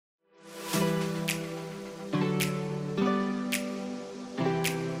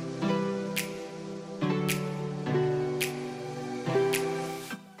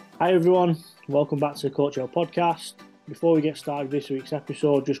Hi everyone, welcome back to the CoachHelp Podcast. Before we get started with this week's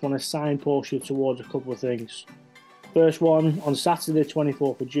episode, just want to signpost you towards a couple of things. First one, on Saturday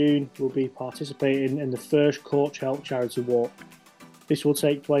 24th of June, we'll be participating in the first CoachHelp charity walk. This will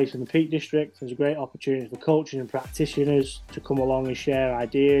take place in the Peak District. There's a great opportunity for coaches and practitioners to come along and share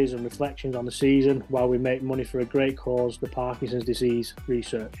ideas and reflections on the season while we make money for a great cause, the Parkinson's disease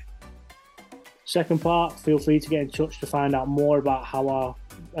research. Second part, feel free to get in touch to find out more about how our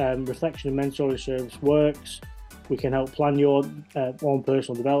reflection and mentoring service works. We can help plan your own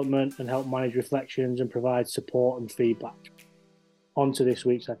personal development and help manage reflections and provide support and feedback. On to this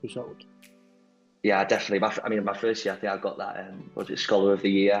week's episode. Yeah, definitely. My first year, I think I got that Scholar of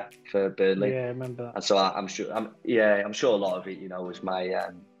the Year for Burnley. Yeah, I remember that. And so I'm sure a lot of it, was my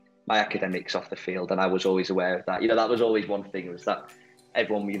academics off the field, and I was always aware of that. That was always one thing, was that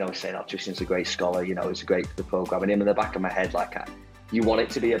everyone, was saying, "Oh, Tristan's a great scholar. It's great for the program." And in the back of my head, you want it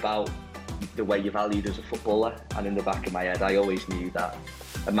to be about the way you're valued as a footballer. And in the back of my head, I always knew that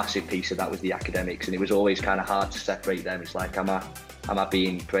a massive piece of that was the academics, and it was always kind of hard to separate them. It's like, am I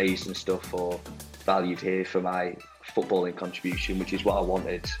being praised and stuff, or valued here for my footballing contribution, which is what I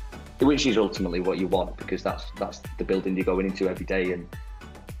wanted, which is ultimately what you want, because that's the building you're going into every day, and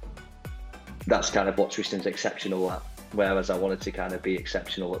that's kind of what Tristan's exceptional at, whereas I wanted to kind of be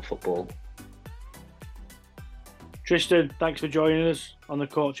exceptional at football. Tristan, thanks for joining us on the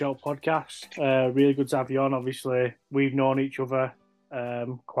CoachHelp Podcast. Really good to have you on. Obviously, we've known each other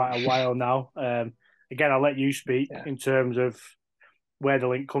quite a while now. Again, I'll let you speak in terms of where the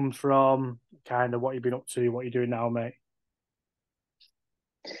link comes from, kind of what you've been up to, what you're doing now, mate.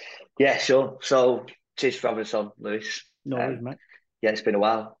 Yeah, sure. So, cheers for having us on, Lewis. No worries, mate. Yeah, it's been a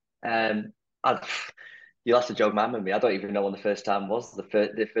while. You'll have to joke man with me. I don't even know when the first time was. The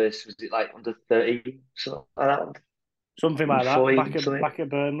first was it like under 13, something like that? Something like that. Back at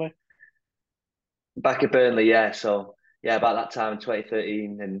Burnley. Back at Burnley, yeah. So yeah, about that time in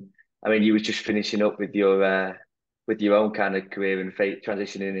 2013, and I mean, you were just finishing up with your own kind of career and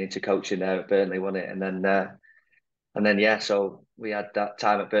transitioning into coaching there at Burnley, wasn't it? And then yeah, so we had that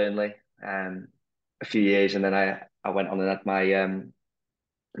time at Burnley, a few years, and then I went on and had my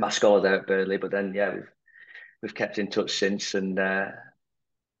scholar there at Burnley. But then yeah, we've kept in touch since, and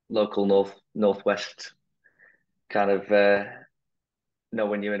local northwest kind of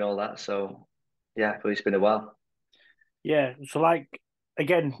knowing you and all that. So yeah, but it's been a while. Yeah, so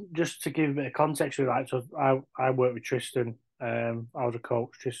again, just to give a bit of context with that, so I work with Tristan. I was a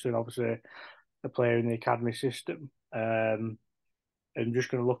coach. Tristan, obviously, a player in the academy system. I'm just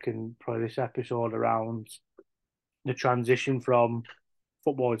going to look in probably this episode around the transition from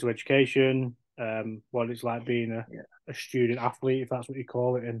football to education, what it's like being a student athlete, if that's what you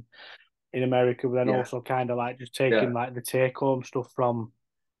call it, in America, but then also kind of just taking the take home stuff from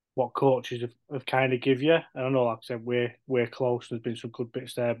what coaches have kind of give you. And I know, like I said, we're close. There's been some good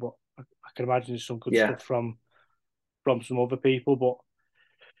bits there, but I can imagine there's some good stuff from some other people. But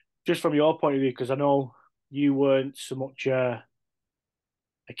just from your point of view, because I know you weren't so much a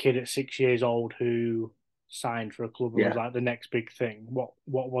kid at 6 years old who signed for a club and was like the next big thing. What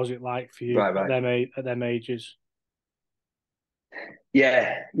was it like for you at them ages?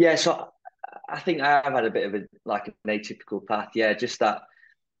 Yeah. So I think I've had a bit of an atypical path. Yeah, just that.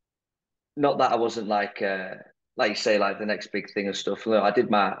 Not that I wasn't like you say, like the next big thing and stuff. No, I did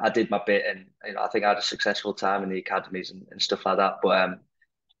my bit, and I think I had a successful time in the academies and stuff like that. But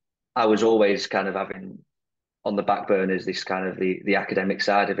I was always kind of having on the back burners this kind of the academic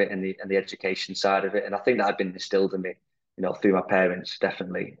side of it and the education side of it, and I think that had been instilled in me, through my parents,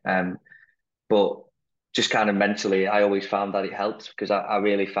 definitely. But just kind of mentally, I always found that it helped, because I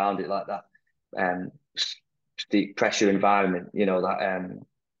really found it like that. The pressure environment, that.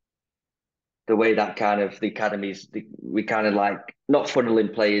 The way that kind of the academies, we kind of not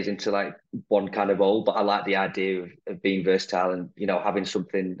funneling players into one kind of role, but I like the idea of being versatile and, having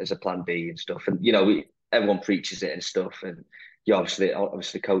something as a plan B and stuff. And, everyone preaches it and stuff. And you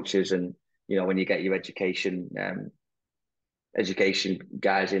obviously coaches, and, when you get your education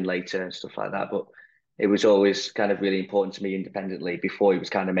guys in later and stuff like that. But it was always kind of really important to me independently, before it was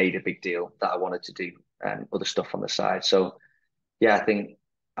kind of made a big deal, that I wanted to do other stuff on the side. So yeah, I think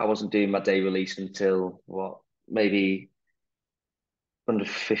I wasn't doing my day release until maybe under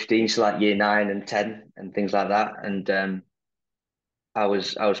 15, so year 9 and 10 and things like that. And I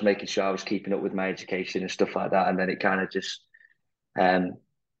was making sure I was keeping up with my education and stuff like that. And then it kind of just as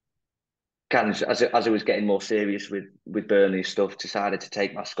it was getting more serious with Burnley stuff, decided to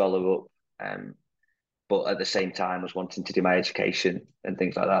take my scholar up. But at the same time was wanting to do my education and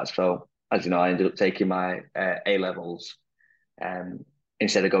things like that. So as you know, I ended up taking my A levels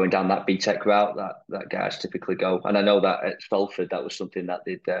instead of going down that BTEC route that guys typically go. And I know that at Salford, that was something that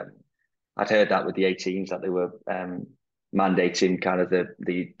I'd heard that with the 18s, that they were mandating kind of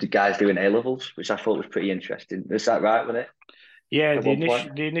the guys doing A levels, which I thought was pretty interesting. Is that right with it? Yeah, At one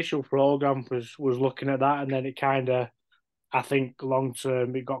point? the initial program was looking at that, and then it kind of, I think long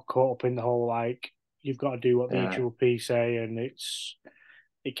term it got caught up in the whole like you've got to do what the EWP say, and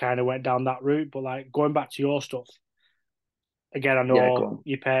it kind of went down that route. But like going back to your stuff again, I know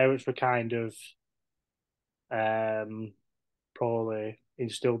your parents were kind of probably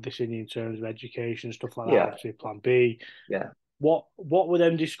instilled this in you in terms of education stuff like that. Yeah. Obviously, Plan B. Yeah. What were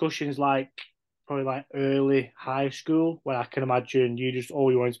them discussions like? Probably like early high school, where I can imagine you just all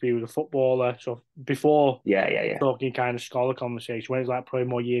you wanted to be was a footballer. So before talking kind of scholar conversation, when it's like probably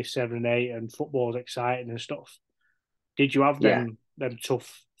more year 7 and 8 and football's exciting and stuff. Did you have them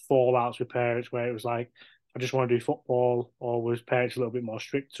tough fallouts with parents where it was like, I just want to do football, or was parents a little bit more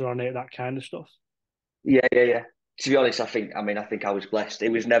stricter on it, that kind of stuff? Yeah. To be honest, I think I was blessed.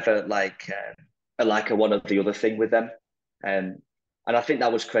 It was never like a one or the other thing with them, and I think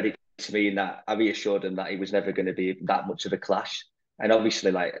that was credit to me in that I reassured them that it was never going to be that much of a clash. And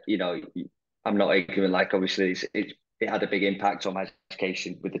obviously, like I'm not arguing. Like obviously, it had a big impact on my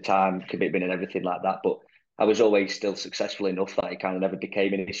education with the time commitment and everything like that. But I was always still successful enough that it kind of never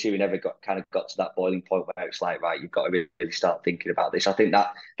became an issue. It never got to that boiling point where it's like, right, you've got to really start thinking about this. I think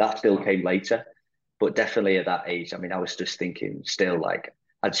that still came later. But definitely at that age, I mean, I was just thinking still like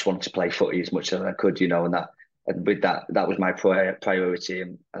I just wanted to play footy as much as I could, and with that was my priority,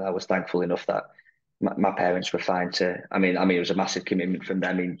 and I was thankful enough that my parents were fine to. I mean, it was a massive commitment from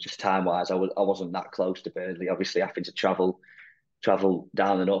them. I mean, just time wise, I wasn't that close to Burnley. Obviously, having to travel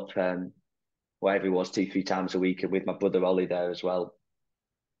down and up, wherever it was 2-3 times a week, and with my brother Ollie there as well.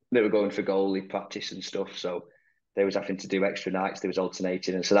 They were going for goalie practice and stuff, so they was having to do extra nights. They was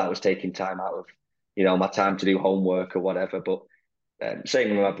alternating, and so that was taking time out of my time to do homework or whatever. But same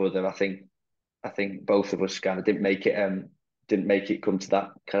with my brother. I think both of us kind of didn't make it come to that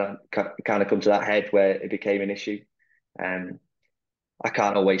kind of come to that head where it became an issue. I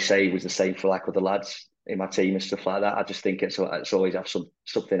can't always say it was the same for like other lads in my team and stuff like that. I just think it's always have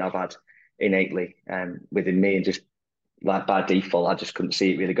something I've had innately within me, and just like by default, I just couldn't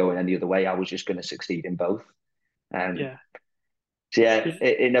see it really going any other way. I was just going to succeed in both. So yeah,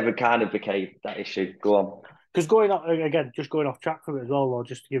 it never kind of became that issue. Go on. Because just going off track from it as well, or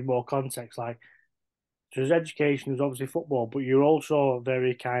just to give more context, like, so there's education, there's obviously football, but you're also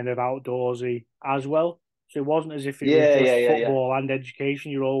very kind of outdoorsy as well. So it wasn't as if it was just football and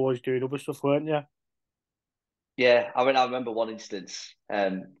education. You're always doing other stuff, weren't you? Yeah, I mean, I remember one instance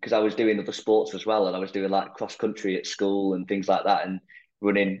because I was doing other sports as well, and I was doing like cross country at school and things like that, and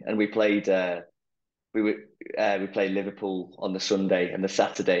running. And we played we played Liverpool on the Sunday, and the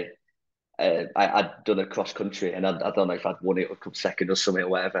Saturday I'd done a cross country, and I don't know if I'd won it or come second or something or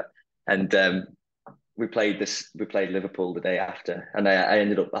whatever. And we played Liverpool the day after, and I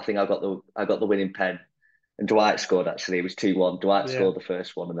ended up. I think I got the winning pen, and Dwight scored. Actually, it was 2-1. Dwight scored the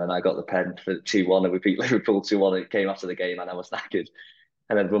first one, and then I got the pen for 2-1, and we beat Liverpool 2-1. It came after the game, and I was knackered,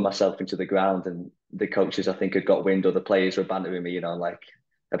 and then run myself into the ground. And the coaches, I think, had got wind, or the players were bantering me, like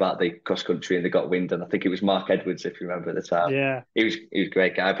about the cross country, and they got wind. And I think it was Mark Edwards, if you remember at the time. Yeah, he was a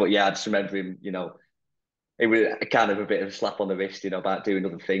great guy. But yeah, I just remember him. It was kind of a bit of a slap on the wrist, about doing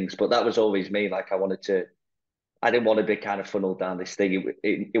other things. But that was always me. Like I didn't want to be kind of funneled down this thing.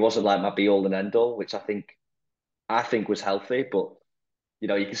 It wasn't like my be all and end all, which I think was healthy. But you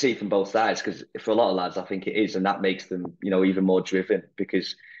can see from both sides, because for a lot of lads, I think it is, and that makes them even more driven,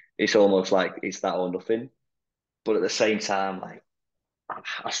 because it's almost like it's that or nothing. But at the same time, like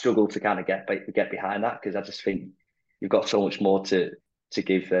I struggle to kind of get behind that, because I just think you've got so much more to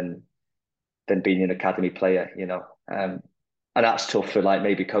give than being an academy player, and that's tough for like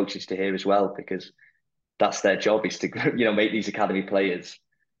maybe coaches to hear as well, because that's their job, is to make these academy players.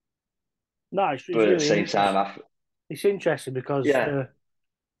 No, it's but really at the same time, it's interesting because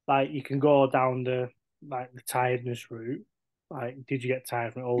like you can go down the tiredness route. Like, did you get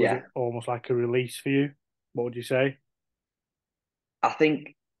tired from it, or was it almost like a release for you? What would you say? I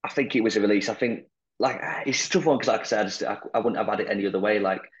think it was a release. I think like it's a tough one, because like I said, I wouldn't have had it any other way.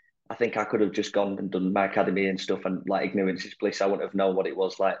 Like I think I could have just gone and done my academy and stuff, and like ignorance is bliss. I wouldn't have known what it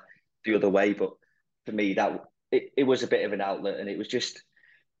was like the other way. But for me, that it was a bit of an outlet, and it was just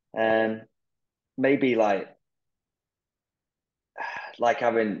maybe like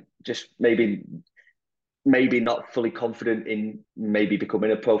having just maybe not fully confident in maybe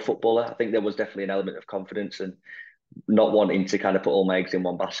becoming a pro footballer. I think there was definitely an element of confidence, and not wanting to kind of put all my eggs in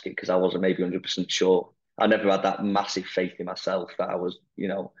one basket, because I wasn't maybe 100% sure I never had that massive faith in myself that I was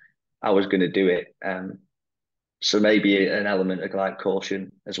going to do it. So maybe an element of like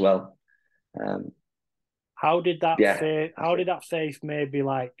caution as well. Um, yeah, I How did think. that faith maybe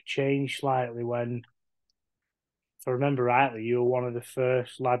like change slightly when, if I remember rightly, you were one of the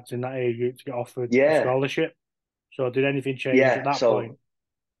first lads in that age group to get offered a Yeah, scholarship? So did anything change at yeah. that point? So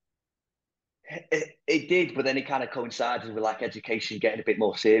it did, but then it kind of coincided with like education getting a bit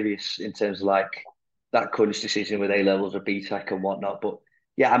more serious in terms of like that crunch decision with A levels or BTEC and whatnot. But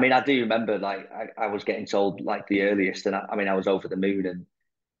yeah, I mean, I do remember like I was getting told like the earliest, and I mean, I was over the moon,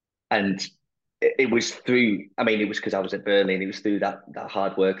 and it was through. I mean, it was because I was at Burnley, and it was through that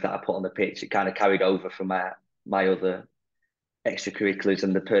hard work that I put on the pitch. It kind of carried over from my other extracurriculars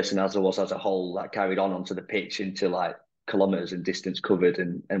and the person as I was as a whole, that carried on onto the pitch into like kilometers and distance covered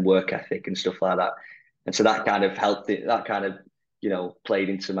and work ethic and stuff like that. And so that kind of helped it, that kind of, played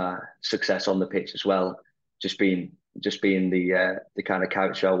into my success on the pitch as well. Just being the kind of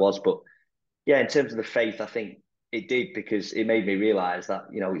character I was. But yeah, in terms of the faith, I think it did because it made me realize that,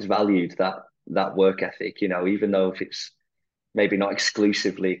 it's valued that work ethic, even though if it's maybe not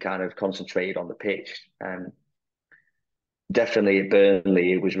exclusively kind of concentrated on the pitch. Definitely at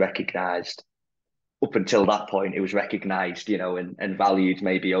Burnley, it was recognised. Up until that point, it was recognised, and valued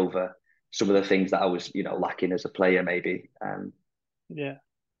maybe over some of the things that I was, lacking as a player, maybe. Yeah.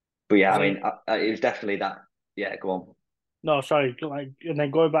 But yeah, I So, mean, it was definitely that. Yeah, go on. no, sorry. Like, and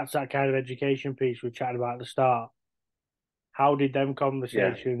then going back to that kind of education piece we chatted about at the start, how did them Yeah,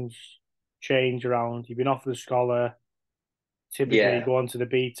 conversations change around? You've been offered a scholar, typically you yeah, go on to the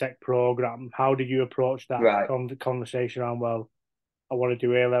BTEC program. How did you approach that right, conversation around, well, I want to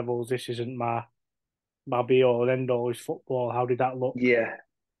do A levels, this isn't my be all and end all is football. How did that look? yeah.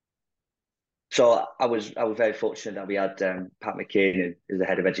 So I was very fortunate that we had Pat McKinnon as the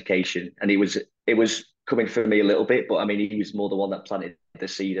head of education, and it was coming from me a little bit, but I mean he was more the one that planted the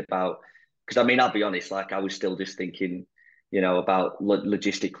seed about because I mean I'll be honest, like I was still just thinking, about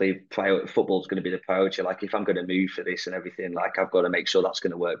logistically football's going to be the priority. Like if I'm going to move for this and everything, like I've got to make sure that's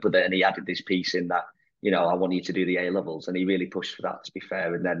going to work. But then he added this piece in that I want you to do the A levels, and he really pushed for that. To be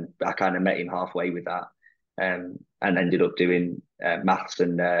fair, and then I kind of met him halfway with that, and ended up doing maths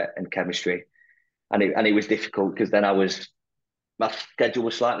and chemistry and it was difficult because then my schedule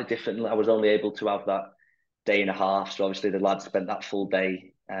was slightly different. I was only able to have that day and a half. So obviously the lads spent that full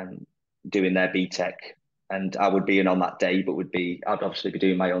day doing their BTEC, and I would be in on that day, but I'd obviously be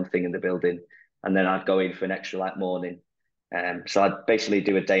doing my own thing in the building, and then I'd go in for an extra like morning. So I'd basically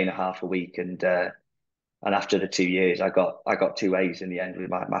do a day and a half a week, and after the 2 years, I got two A's in the end with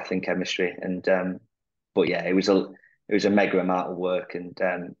my math and chemistry, and but yeah, it was a mega amount of work, and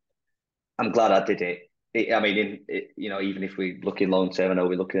I'm glad I did it. I mean, even if we're looking long term, I know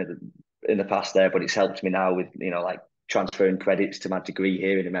we're looking at in the past there, but it's helped me now with like transferring credits to my degree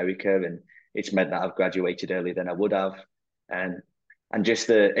here in America, and it's meant that I've graduated earlier than I would have, and and just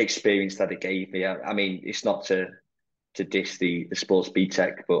the experience that it gave me. I mean, it's not to diss the sports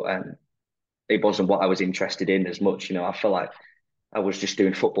BTEC, but it wasn't what I was interested in as much. I felt like I was just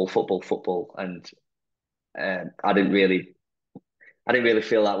doing football, football, football, and I didn't really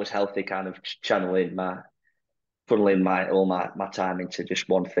feel that was healthy, kind of funneling all my time into just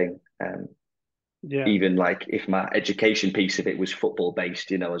one thing. Yeah. Even like if my education piece of it was football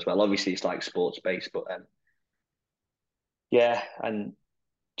based, as well. Obviously, it's like sports based, but yeah, and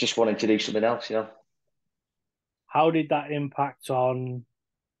just wanting to do something else. How did that impact on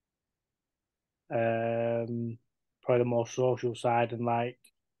probably the more social side and like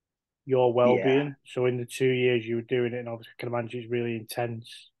your Yeah, well-being? So in the 2 years you were doing it, and obviously I can imagine it's really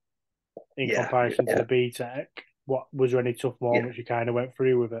intense in yeah, comparison to yeah, the BTEC. What was there any tough yeah, moments you kind of went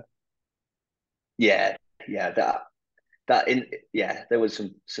through with it? yeah, yeah. That in yeah, there was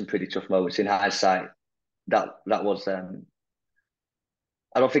some pretty tough moments in hindsight. That was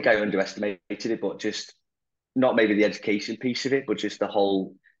I don't think I underestimated it, but just not maybe the education piece of it, but just the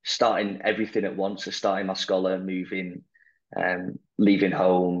whole starting everything at once. So starting my scholar, moving, leaving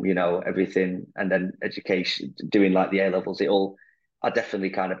home, everything, and then education, doing like the A levels. I definitely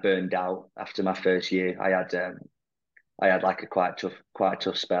kind of burned out after my first year. I had like a quite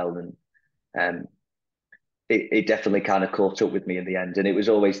tough spell, and um, it definitely kind of caught up with me in the end. And it was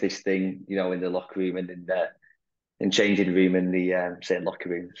always this thing, in the locker room and in changing room in the saying locker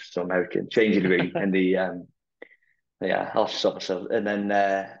room, so American changing room in the yeah, I'll stop myself. And then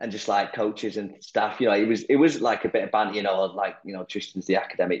and just like coaches and staff, it was like a bit of banter, like Tristan's the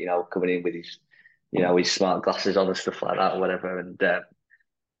academic, coming in with his smart glasses on and stuff like that or whatever. And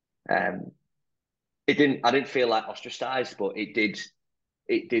um, I didn't feel like ostracized, but it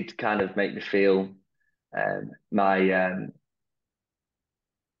did kind of make me feel My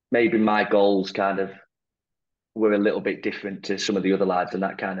maybe my goals kind of were a little bit different to some of the other lads, and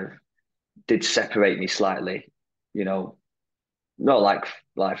that kind of did separate me slightly. You know, not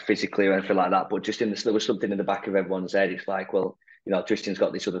like physically or anything like that, but just there was something in the back of everyone's head. It's like, well, Tristan's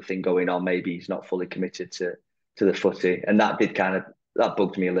got this other thing going on. Maybe he's not fully committed to the footy, and that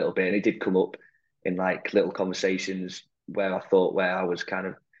bugged me a little bit. And it did come up in like little conversations where I was kind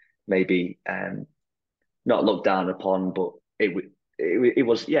of maybe not looked down upon, but it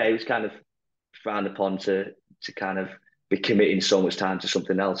was kind of frowned upon to kind of be committing so much time to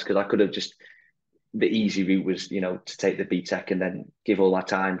something else, because I could have just, the easy route was, to take the BTEC and then give all my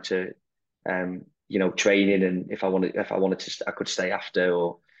time to, training. And if I wanted to, I could stay after,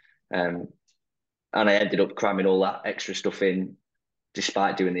 or, and I ended up cramming all that extra stuff in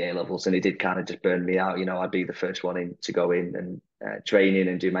despite doing the A levels. And it did kind of just burn me out. I'd be the first one in to go in and training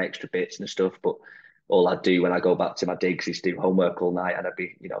and do my extra bits and stuff. But all I'd do when I go back to my digs is do homework all night, and I'd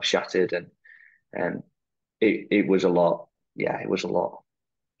be, shattered. And it was a lot. Yeah, it was a lot.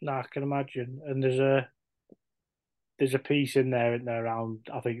 No, I can imagine. And there's a piece in there around,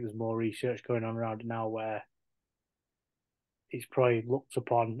 I think there's more research going on around it now, where it's probably looked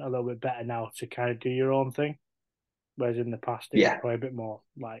upon a little bit better now to kind of do your own thing, whereas in the past it was probably a bit more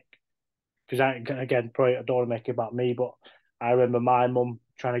like, because again, probably I don't want to make it about me, but I remember my mum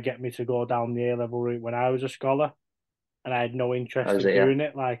trying to get me to go down the A-level route when I was a scholar, and I had no interest in doing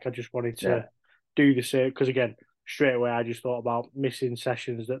it. Like, I just wanted to do the same, because again, straight away I just thought about missing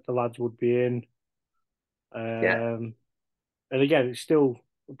sessions that the lads would be in. And again, it still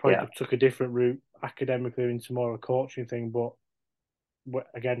probably took a different route academically into more of a coaching thing, but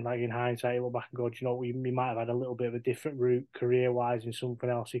again, like in hindsight, you look back and go, do you know, we might have had a little bit of a different route career-wise in something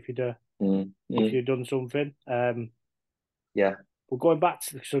else if you'd done something. But going back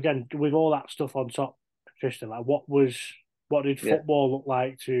to, so again, with all that stuff on top, Tristan, like what did football look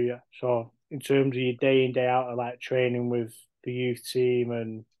like to you? So in terms of your day in, day out of like training with the youth team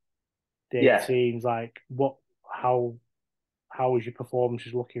and the 18s, like how was your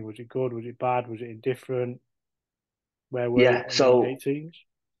performances looking? Was it good? Was it bad? Was it indifferent? Where were you so in the 18s?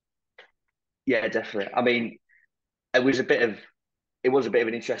 Yeah, definitely. I mean, it was a bit of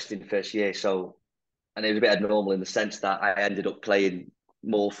an interesting first year. So, and it was a bit abnormal in the sense that I ended up playing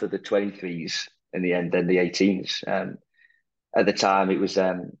more for the 23s in the end than the 18s. At the time, it was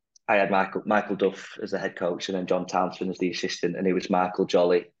I had Michael Duff as the head coach, and then John Townsend as the assistant, and it was Michael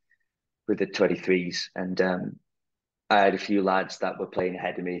Jolly with the 23s. And I had a few lads that were playing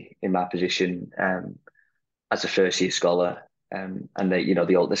ahead of me in my position as a first year scholar. And they,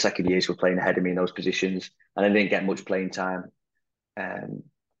 the second years were playing ahead of me in those positions, and I didn't get much playing time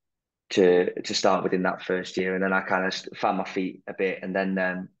to start with in that first year. And then I kind of found my feet a bit, and then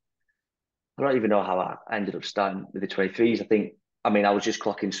I don't even know how I ended up starting with the 23s. I was just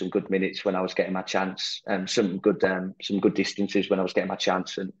clocking some good minutes when I was getting my chance, some good distances when I was getting my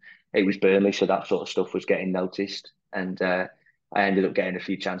chance, and it was Burnley, so that sort of stuff was getting noticed, and I ended up getting a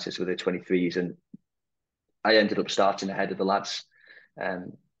few chances with the 23s, and I ended up starting ahead of the lads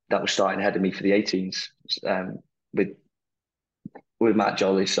that were starting ahead of me for the 18s with Matt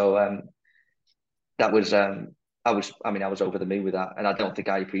Jolly. So that was I was over the moon with that, and I don't think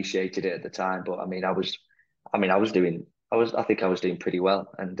I appreciated it at the time. But I think I was doing pretty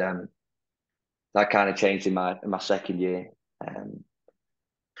well, and that kind of changed in my second year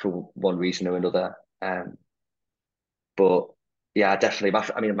for one reason or another. But yeah, definitely.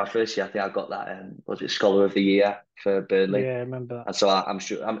 My first year, I think I got that. Was it Scholar of the Year for Burnley? Yeah, I remember that. And so I'm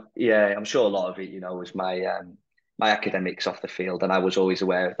sure. I'm sure a lot of it, was my academics off the field, and I was always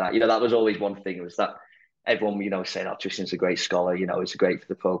aware of that. That was always one thing. Was that everyone, was saying, "Oh, Tristan's a great scholar. He's great for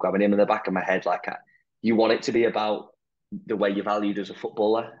the program." And in the back of my head, you want it to be about the way you're valued as a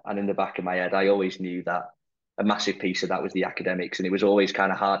footballer. And in the back of my head, I always knew that a massive piece of that was the academics, and it was always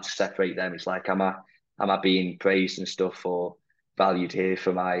kind of hard to separate them. It's like, am I being praised and stuff, or valued here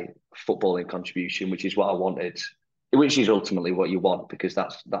for my footballing contribution, which is what I wanted, which is ultimately what you want, because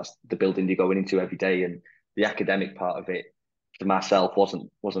that's the building you're going into every day. And the academic part of it for myself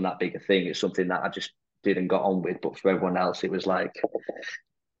wasn't that big a thing. It's something that I just did and got on with. But for everyone else, it was like,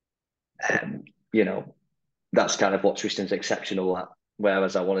 that's kind of what Tristan's exceptional at.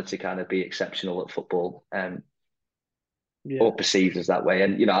 Whereas I wanted to kind of be exceptional at football, or perceived as that way.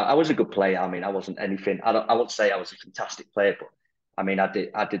 And I was a good player. I wasn't anything. I won't say I was a fantastic player, but I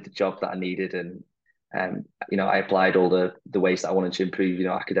did the job that I needed, and I applied all the ways that I wanted to improve,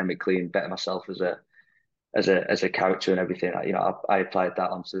 academically, and better myself as a character and everything. I applied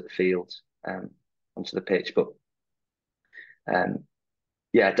that onto the field, onto the pitch. But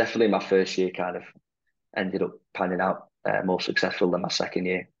yeah, definitely my first year kind of ended up panning out more successful than my second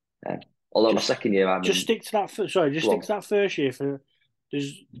year. Although my second year, just stick to that. Stick to that first year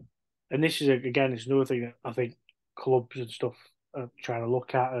and this is again, it's another thing that I think clubs and stuff are trying to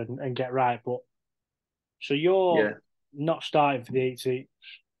look at and get right. But so you're not starting for the 18th,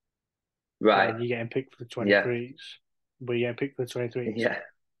 right? You're getting picked for the 23s, but you're getting picked for the 23s. Yeah.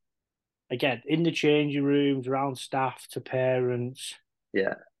 Again, in the changing rooms, around staff to parents.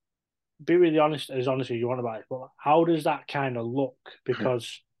 Yeah. Be really honest as you want about it. But how does that kind of look?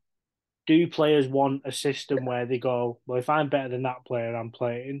 Because do players want a system where they go, well, if I'm better than that player, I'm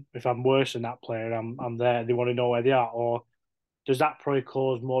playing. If I'm worse than that player, I'm there. They want to know where they are. Or does that probably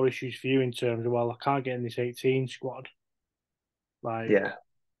cause more issues for you in terms of, well, I can't get in this 18 squad, but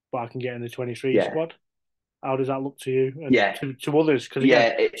I can get in the 23 squad? How does that look to you and to others? Because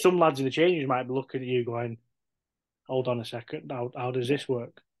again, some lads in the changes might be looking at you going, hold on a second, how does this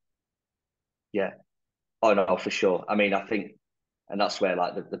work? Yeah. Oh, no, for sure. I mean, I think, and that's where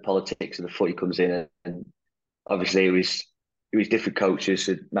like the politics of the footy comes in, and obviously it was different coaches.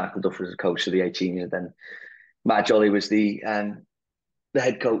 So Michael Duff was the coach of the 18, and then Matt Jolly was the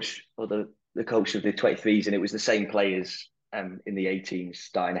head coach or the coach of the 23s, and it was the same players in the 18s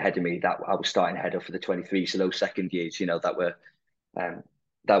starting ahead of me that I was starting ahead of for the 23s. So those second years, that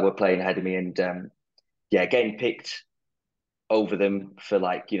were playing ahead of me, and getting picked over them for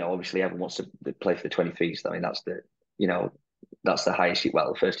obviously everyone wants to play for the 23s. I mean, that's the highest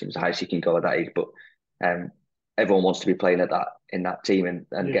the first team is the highest you can go at that age, but everyone wants to be playing in that team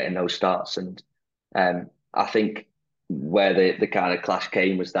and getting those starts. And I think where the kind of clash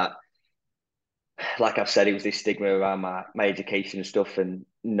came was that, like I've said, it was this stigma around my education and stuff, and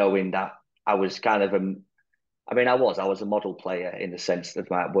knowing that I was kind of I was a model player in the sense of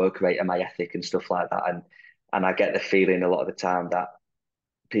my work rate and my ethic and stuff like that. And I get the feeling a lot of the time that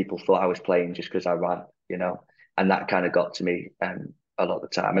people thought I was playing just because I ran, and that kind of got to me a lot of the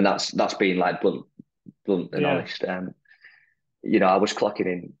time. And that's being like blunt and honest. I was clocking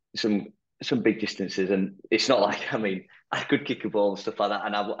in some big distances, and it's not like, I mean, I could kick a ball and stuff like that.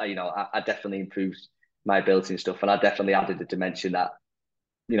 And I definitely improved my ability and stuff. And I definitely added a dimension that,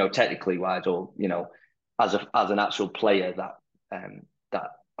 technically wise, or, as an actual player that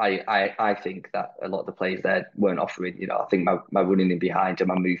I think that a lot of the players there weren't offering. I think my running in behind and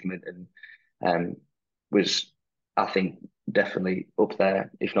my movement was, I think, definitely up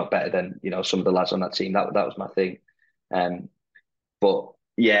there, if not better than, some of the lads on that team. That was my thing. But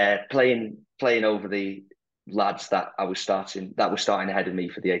yeah, playing over the lads that were starting ahead of me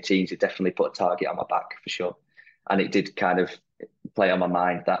for the 18s, it definitely put a target on my back for sure. And it did kind of play on my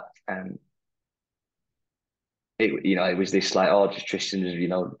mind that it was this like, oh, just Tristan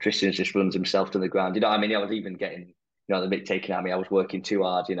just runs himself to the ground. I mean, I was even getting, the mick taken at me. I was working too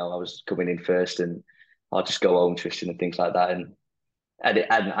hard, I was coming in first, and I'll just go home, Tristan, and things like that. And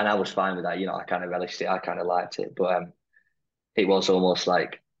I was fine with that. I kind of relished it. I kind of liked it. But it was almost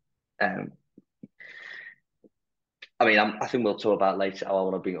like, I mean, I think we'll talk about later. I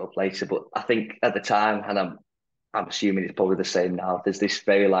want to bring it up later, but I think at the time, and I'm assuming it's probably the same now. There's this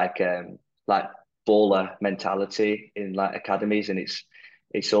very like baller mentality in like academies, and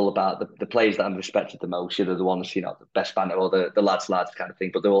it's all about the players that I'm respected the most. They're the ones, the best banter, or the lads kind of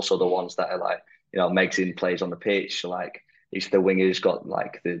thing. But they're also the ones that are like, Meg's plays on the pitch. Like it's the wingers got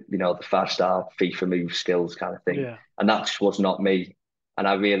like the 5-star FIFA move skills kind of thing. Yeah. And that just was not me. And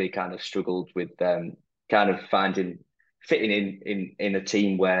I really kind of struggled with kind of fitting in a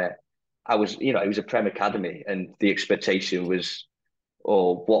team where I was, it was a Prem Academy, and the expectation was,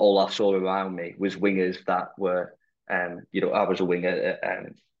 or what all I saw around me was wingers that were, I was a winger,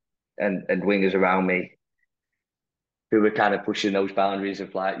 and wingers around me who were kind of pushing those boundaries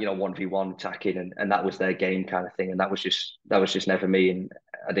of like, 1v1 attacking, and that was their game kind of thing. And that was just never me. And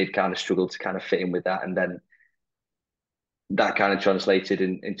I did kind of struggle to kind of fit in with that. And then that kind of translated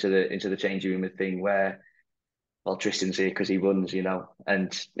into the changing room thing where, well, Tristan's here because he runs,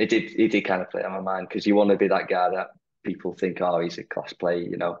 and it did kind of play on my mind, because you want to be that guy that people think, oh, he's a class player,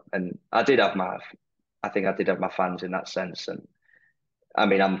 and I think I did have my fans in that sense. And I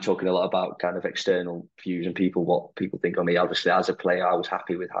mean, I'm talking a lot about kind of external views and what people think of me. Obviously, as a player, I was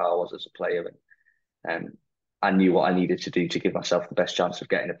happy with how I was as a player, and I knew what I needed to do to give myself the best chance of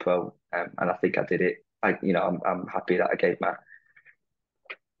getting a pro, and I think I did it. I'm happy that I gave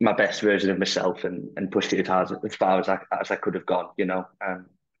my best version of myself and pushed it as far as I could have gone, but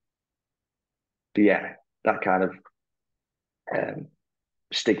yeah, that kind of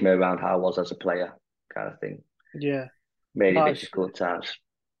stigma around how I was as a player kind of thing. Yeah. Made it a bit difficult at times.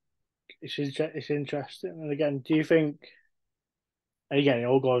 It's interesting. And again, do you think And again, it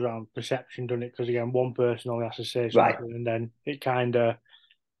all goes around perception, doesn't it? Because again, one person only has to say Right. something, and then it kind of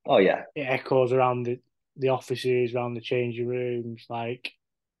Oh yeah. it echoes around the offices, around the changing rooms. Like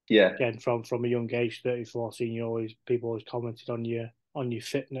Yeah. again, from a young age, 13, 14, people always commented on your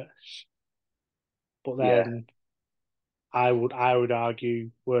fitness. But Yeah. then I would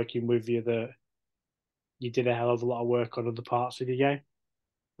argue, working with you, that you did a hell of a lot of work on other parts of the game.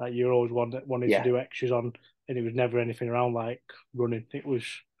 Like you're always one that wanted to Yeah. do extras on, and it was never anything around like running. It was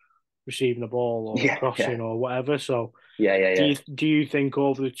receiving the ball or Yeah. Yeah. crossing or whatever. So Yeah. Yeah. do Yeah. you think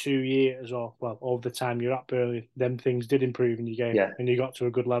over the 2 years, or well, over the time you're at Burnley, them things did improve in your game Yeah. and you got to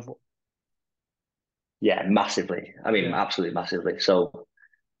a good level? Yeah. Massively. I mean, Yeah, absolutely massively. So,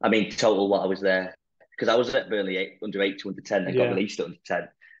 I mean, total what I was there because I was at Burnley under 8 to under 10, then got yeah, released at under 10,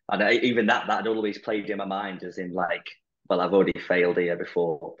 and even that had always played in my mind as in like, well, I've already failed here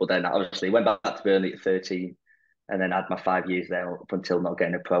before, but then obviously went back to Burnley at 13, and then had my 5 years there up until not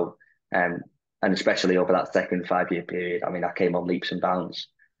getting a pro, um, and especially over that second 5 year period, I mean, I came on leaps and bounds.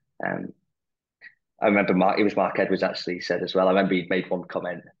 Um, I remember it was Mark Edwards actually said as well. I remember he'd made one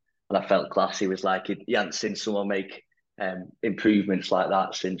comment and I felt class. He was like, he hadn't seen someone make improvements like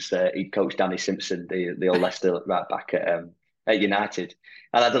that since he'd coached Danny Simpson, the old Leicester right back at United.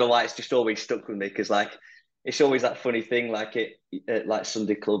 And I don't know why it's just always stuck with me because like it's always that funny thing like like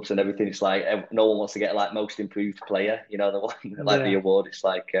Sunday clubs and everything. It's like no one wants to get like most improved player, you know, the one like the yeah, award. It's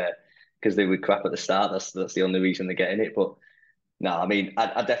like because they were crap at the start. That's the only reason they're getting it. But no, I mean,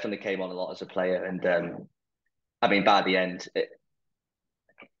 I definitely came on a lot as a player, and I mean, by the end,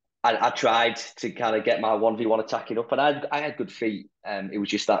 I tried to kind of get my 1v1 attacking up, and I had good feet. It was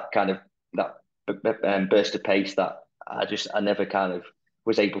just that kind of that burst of pace that I never kind of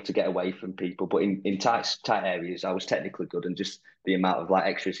was able to get away from people. But in tight areas, I was technically good, and just the amount of like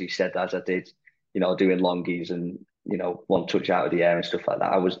extras he said as I did, you know, doing longies and you know one touch out of the air and stuff like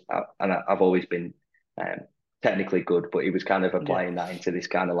that. I've always been um, technically good, but he was kind of yeah, applying that into this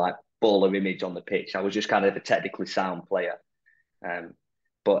kind of like baller image on the pitch. I was just kind of a technically sound player. Um,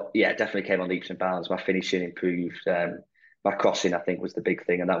 but yeah, definitely came on leaps and bounds. My finishing improved. My crossing, I think, was the big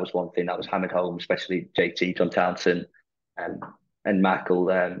thing, and that was one thing that was hammered home, especially JT John Townsend um, and Michael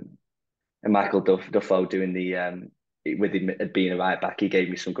Duffo doing the with him being a right back. He gave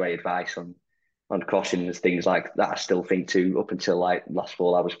me some great advice on crossing and things like that. I still think too. Up until like last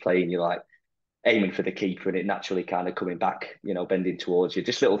fall, I was playing. You're like aiming for the keeper and it naturally kind of coming back, you know, bending towards you.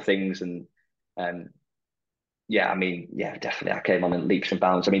 Just little things and um, yeah, I mean, yeah, definitely. I came on in leaps and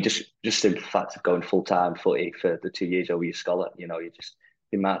bounds. I mean, just the fact of going full time footy for the 2 years over your scholar, you know, you just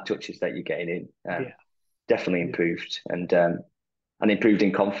the amount of touches that you're getting in, yeah, definitely yeah, improved and improved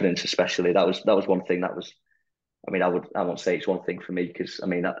in confidence, especially. That was one thing that was. I mean, I won't say it's one thing for me because I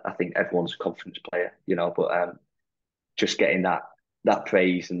mean I think everyone's a confidence player, you know, but just getting that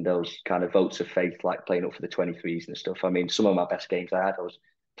praise and those kind of votes of faith, like playing up for the 23s and stuff. I mean, some of my best games I had, I was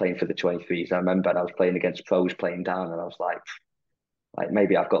playing for the 23s. I remember and I was playing against pros playing down, and I was like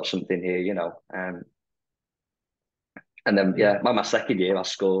maybe I've got something here, you know. And then yeah, yeah, my second year I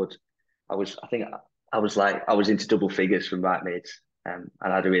scored. I think I was into double figures from right mid, and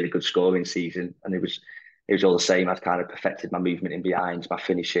I had a really good scoring season, and it was all the same. I'd kind of perfected my movement in behind, my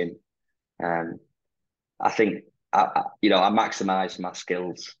finishing. Um, I think you know I maximised my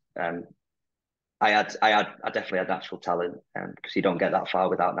skills. I definitely had natural talent, because you don't get that far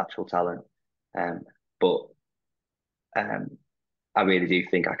without natural talent. Um, but um, I really do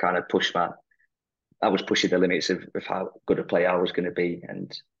think I was pushing the limits of how good a player I was going to be,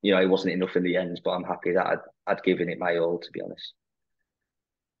 and you know it wasn't enough in the end. But I'm happy that I'd given it my all, to be honest.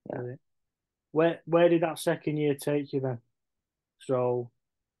 Yeah, brilliant. Where did that second year take you then? So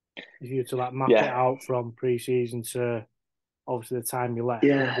if you were to like map it yeah, out from pre-season to obviously the time you left,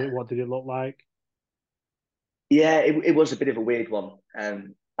 yeah, what did it look like? yeah. It was a bit of a weird one.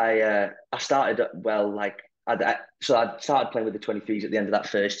 I started well, like so I started playing with the 23s at the end of that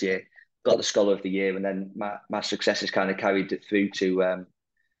first year, got the Scholar of the Year, and then my successes kind of carried it through to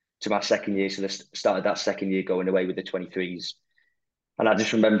my second year. So I started that second year going away with the 23s. And I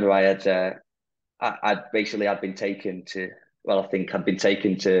just remember I'd been taken to, well, I think I'd been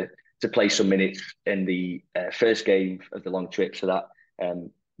taken to play some minutes in the first game of the long trip so that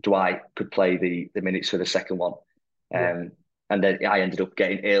Dwight could play the minutes for the second one. Yeah, And then I ended up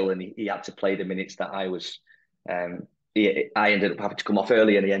getting ill and he had to play the minutes that I was. Um, I ended up having to come off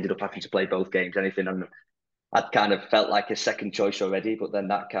early and he ended up having to play both games, anything. And I'd kind of felt like a second choice already, but then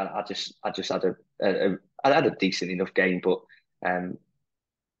that kind of, I just had I had a decent enough game, but um,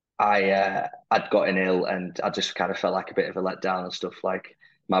 I'd gotten ill and I just kind of felt like a bit of a letdown and stuff. Like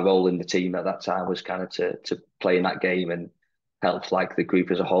my role in the team at that time was kind of to play in that game, and helped like the group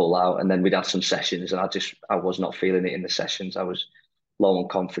as a whole out. And then we'd had some sessions, and I was not feeling it in the sessions. I was low on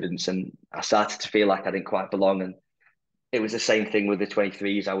confidence, and I started to feel like I didn't quite belong. And it was the same thing with the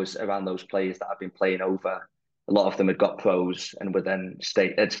 23s. I was around those players that I've been playing over. A lot of them had got pros and were then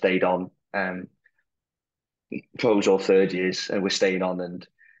had stayed on, pros or third years, and were staying on. And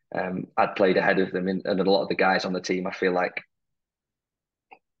I'd played ahead of them, and a lot of the guys on the team, I feel like,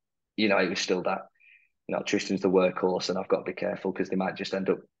 it was still that, Tristan's the workhorse, and I've got to be careful because they might just end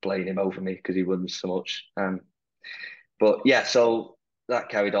up playing him over me because he runs so much. But yeah, so that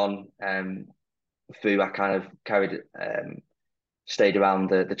carried on through. I kind of stayed around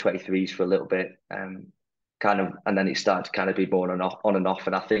the 23s for a little bit, and then it started to kind of be more on and off.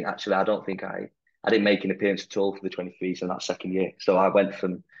 And I think actually, I don't think I didn't make an appearance at all for the 23s in that second year. So I went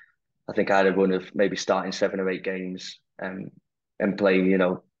from, I think I had a run of maybe starting 7 or 8 games, and playing,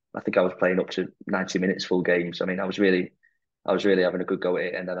 I think I was playing up to 90 minutes full games. I mean, I was really having a good go at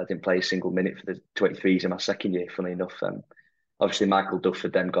it. And then I didn't play a single minute for the 23s in my second year, funnily enough. Obviously, Michael Duff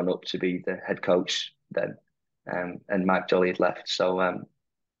had then gone up to be the head coach then, and Mike Jolly had left. So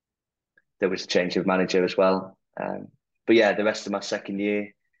there was a change of manager as well. But yeah, the rest of my second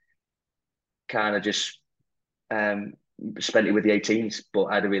year kind of just spent it with the 18s. But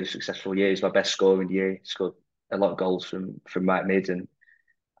I had a really successful year. It was my best scoring year. Scored a lot of goals from right mid. And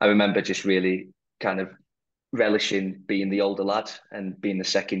I remember just really kind of relishing being the older lad and being the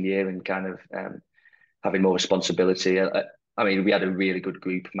second year and kind of having more responsibility. I mean, we had a really good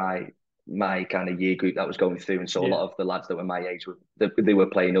group, my kind of year group that was going through, and so a lot of the lads that were my age they were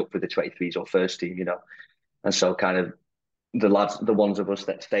playing up with the 23s or first team, and so kind of the ones of us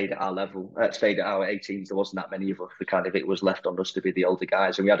that stayed at our level, stayed at our 18s, there wasn't that many of us. It was left on us to be the older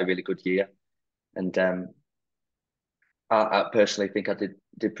guys, and we had a really good year. And I personally think I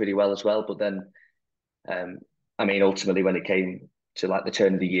did pretty well as well. But then, I mean, ultimately, when it came to like the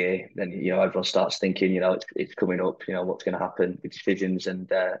turn of the year, then everyone starts thinking, it's coming up, what's going to happen with decisions, and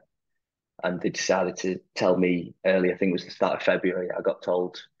they decided to tell me early. I think it was the start of February. I got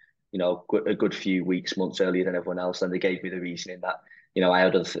told, a good few months earlier than everyone else, and they gave me the reasoning that I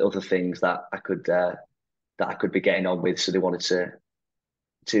had other things that I could be getting on with, so they wanted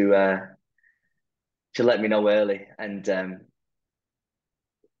to let me know early. And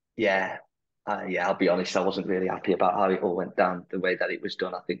yeah, I'll be honest, I wasn't really happy about how it all went down. The way that it was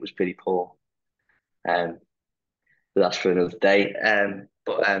done, I think, was pretty poor. But that's for another day.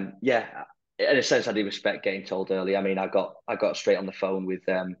 But yeah, in a sense, I do respect getting told early. I mean, I got straight on the phone with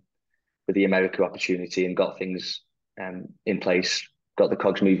the America opportunity and got things in place, got the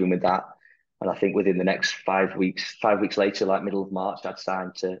cogs moving with that. And I think within the next 5 weeks later, like middle of March, I'd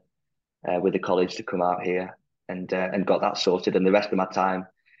signed to with the college to come out here, and got that sorted. And the rest of my time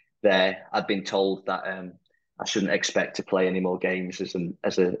there, I'd been told that I shouldn't expect to play any more games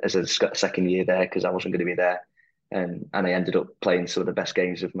as a second year there because I wasn't going to be there. And I ended up playing some of the best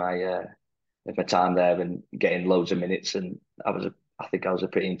games of my time there and getting loads of minutes. And I think I was a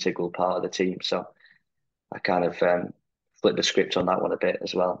pretty integral part of the team. So I kind of flipped the script on that one a bit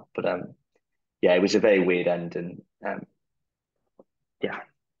as well. But yeah, it was a very weird end, and yeah.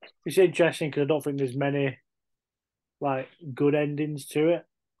 It's interesting because I don't think there's many like good endings to it.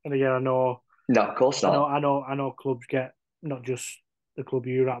 And again, I know No, of course not. I know clubs get, not just the club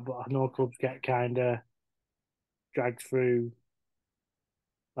you're at, but I know clubs get kind of dragged through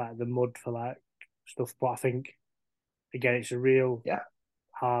like the mud for like stuff. But I think again, it's a real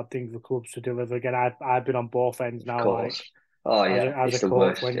hard thing for clubs to deliver. Again, I've been on both ends now, Of course. like Oh yeah, as it's a the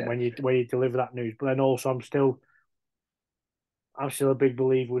coach worst. when you deliver that news. But then also I'm still a big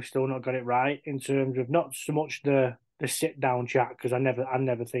believer we've still not got it right in terms of not so much the sit down chat, because I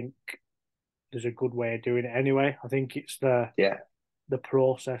never think there's a good way of doing it anyway. I think it's the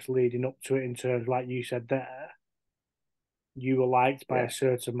process leading up to it, in terms, like you said there, you were liked by a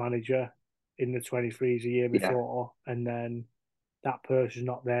certain manager in the 23s a year before, and then that person's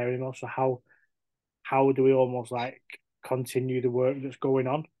not there anymore. So how do we almost like continue the work that's going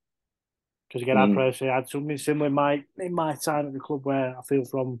on? Because again, I personally had something similar in my time at the club, where I feel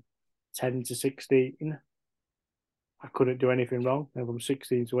from 10 to 16, I couldn't do anything wrong. And from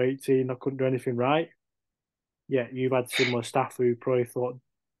 16 to 18, I couldn't do anything right. Yeah, you've had similar staff who probably thought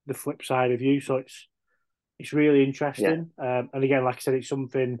the flip side of you. So it's really interesting. And again, like I said, it's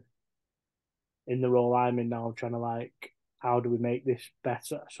something in the role I'm in now, I'm trying to like, how do we make this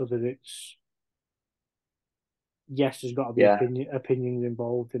better so that it's, yes, there's got to be opinions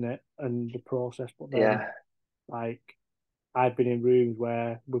involved in it and the process, but then like I've been in rooms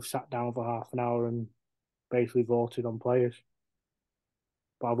where we've sat down for half an hour and basically voted on players.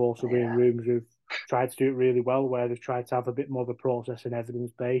 But I've also been in rooms with tried to do it really well, where they've tried to have a bit more of a process and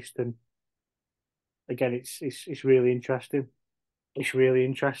evidence based. And again, it's really interesting. It's really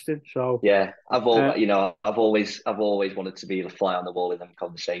interesting. So Yeah, I've all you know, I've always wanted to be the fly on the wall in them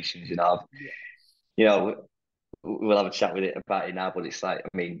conversations. yeah, You know, we'll have a chat with it about it now, but it's like,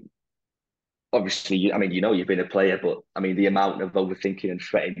 I mean, obviously, I mean, you've been a player, but I mean, the amount of overthinking and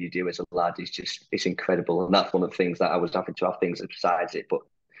fretting you do as a lad is just, it's incredible. And that's one of the things that I was having to have things besides it. But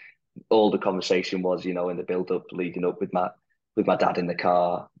all the conversation was, in the build up leading up with my dad in the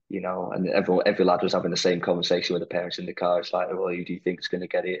car, and every lad was having the same conversation with the parents in the car. It's like, well, who do you think is going to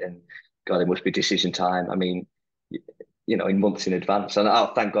get it? And God, it must be decision time. I mean, in months in advance. And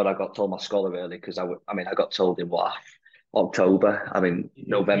thank God I got told my scholar early, because I got told in what, October. I mean, you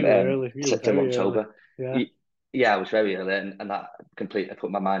November, were early. You were September, very early. October. Yeah. Yeah, I was very early, and that completely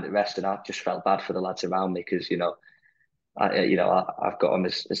put my mind at rest. And I just felt bad for the lads around me, because I've got them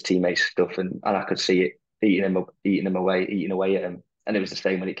as teammates stuff, and I could see it eating away at him. And it was the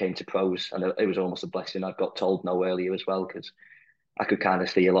same when it came to pros, and it was almost a blessing I got told no earlier as well, because I could kind of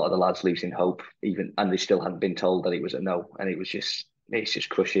see a lot of the lads losing hope, and they still hadn't been told that it was a no, and it's just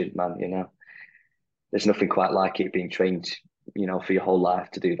crushing, man. There's nothing quite like it, being trained, for your whole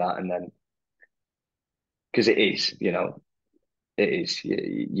life to do that, and then because it is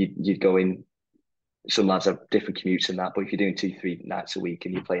you'd go in. Some lads have different commutes and that, but if you're doing 2-3 nights a week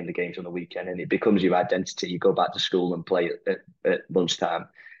and you're playing the games on the weekend and it becomes your identity, you go back to school and play at lunchtime,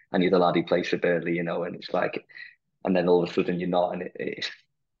 and you're the lad who plays for Burnley, and it's like, and then all of a sudden you're not, and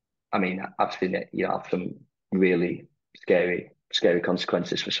I mean, I've seen it, have some really scary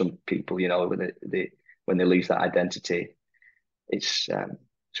consequences for some people, when they lose that identity. It's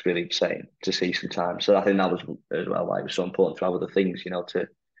really upsetting to see sometimes. So I think that was as well why it was so important to have other things, to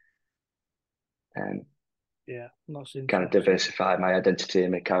Yeah, that's kind of interesting. diversify my identity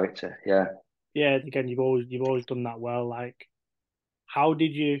and my character. Yeah. Yeah, again, you've always done that well. Like, how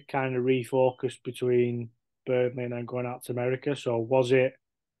did you kind of refocus between Birmingham and going out to America? So was it,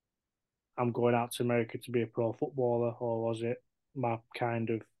 I'm going out to America to be a pro footballer, or was it my kind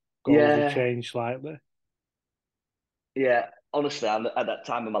of goals have Yeah. changed slightly? Yeah. Honestly, at that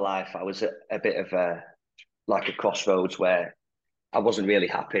time of my life, I was at a bit of a crossroads where I wasn't really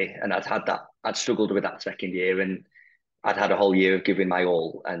happy, and I'd struggled with that second year, and I'd had a whole year of giving my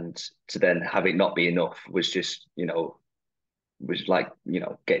all, and to then have it not be enough was just, was like,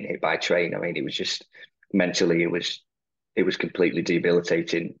 getting hit by a train. I mean, it was just mentally, it was completely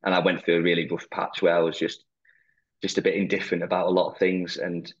debilitating. And I went through a really rough patch where I was just a bit indifferent about a lot of things.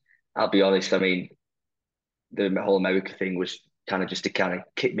 And I'll be honest, I mean, the whole America thing was kind of just to kind of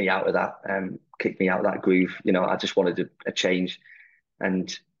kick me out of that groove. I just wanted a change.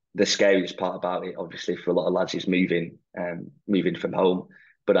 And the scariest part about it, obviously, for a lot of lads, is moving from home.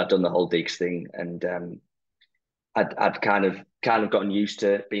 But I'd done the whole digs thing, and I'd kind of gotten used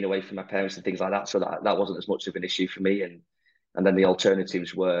to being away from my parents and things like that, so that wasn't as much of an issue for me. And then the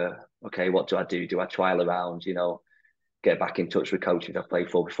alternatives were, okay, what do I do? Do I trial around? Get back in touch with coaches I've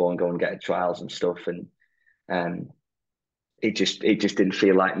played for before and go and get trials and stuff. And it just didn't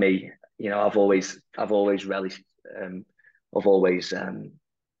feel like me. I've always relished. I've always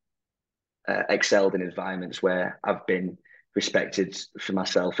excelled in environments where I've been respected for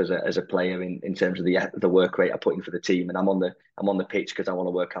myself as a player in terms of the work rate I put in for the team, and I'm on the pitch because I want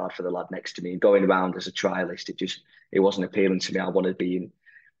to work hard for the lad next to me. And going around as a trialist, it wasn't appealing to me. I wanted to be in,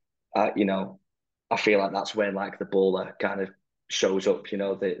 I feel like that's when like the baller kind of shows up.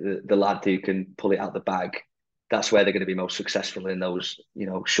 The lad who can pull it out the bag. That's where they're going to be most successful in those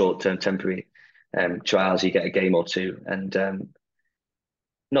short-term temporary trials. You get a game or two, and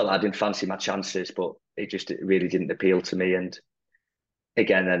not that I didn't fancy my chances, but it really didn't appeal to me. And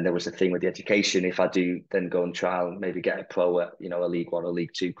again, then there was the thing with the education. If I do then go and trial and maybe get a pro at a League One or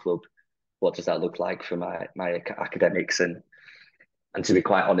League Two club, what does that look like for my academics? And to be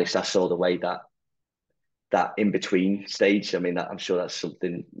quite honest, I saw the way that in between stage. I mean, I'm sure that's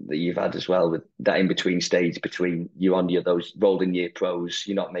something that you've had as well, with that in between stage between you on those rolling year pros.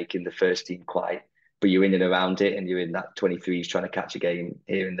 You're not making the first team quite, but you're in and around it, and you're in that 23s trying to catch a game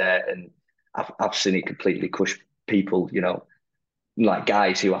here and there. And I've seen it completely crush people, like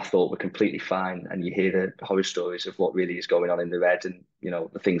guys who I thought were completely fine, and you hear the horror stories of what really is going on in their head, and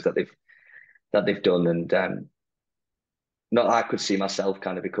the things that they've done. And not that I could see myself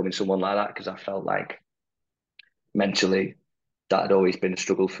kind of becoming someone like that, because I felt like mentally that had always been a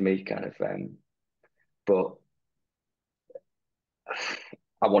struggle for me, kind of. But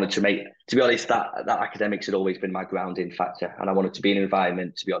I wanted to be honest, that academics had always been my grounding factor, and I wanted to be in an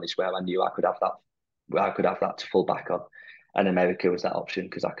environment, to be honest, where I knew I could have that, to fall back on. And America was that option,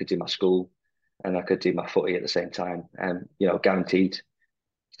 because I could do my school, and I could do my footy at the same time, you know, guaranteed.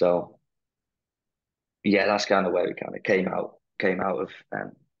 So yeah, that's kind of where it kind of came out of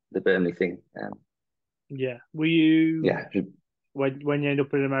the Burnley thing. Yeah. Were you Yeah, when you ended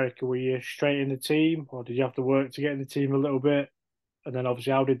up in America? Were you straight in the team, or did you have to work to get in the team a little bit? And then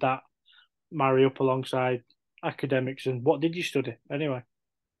obviously, how did that marry up alongside academics? And what did you study anyway?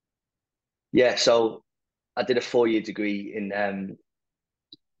 yeah. So I did a 4 year degree in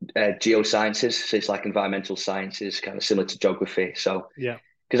geosciences, so it's like environmental sciences, kind of similar to geography. So Yeah.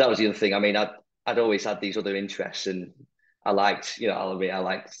 because that was the other thing. I mean, I'd always had these other interests, and I liked, you know, I'll admit, I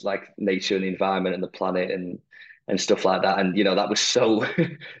liked like nature and the environment and the planet and stuff like that. And you know, that was so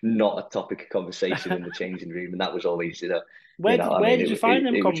not a topic of conversation in the changing room, and that was always, I Where mean, did you find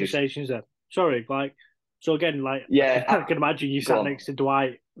them it was just conversations then? Sorry, like so again, like yeah. I can imagine you Go sat on. next to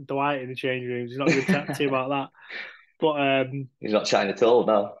Dwight in the change rooms. He's not going to chat to you about that. But He's not chatting at all.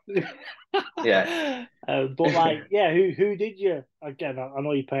 No. Yeah. but like, yeah, who did you? Again, I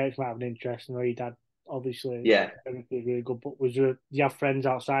know your parents might have an interest. I know your dad obviously Yeah. everything really good. But do you have friends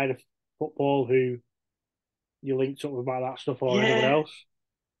outside of football who you linked up with about that stuff or anyone Yeah. else?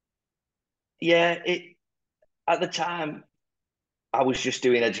 Yeah. It At the time I was just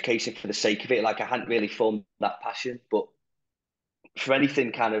doing education for the sake of it. Like I hadn't really formed that passion, but for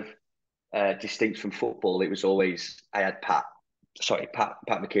anything kind of distinct from football, it was always I had Pat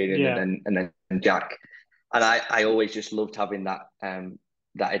McKinnon, Yeah, and then Jack, and I always just loved having that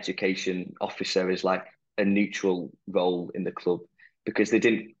education officer as like a neutral role in the club because they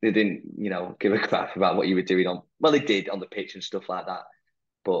didn't give a crap about what you were doing on, well, they did on the pitch and stuff like that,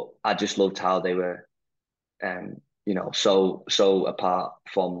 but I just loved how they were so apart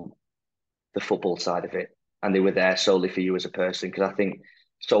from the football side of it, and they were there solely for you as a person. Because I think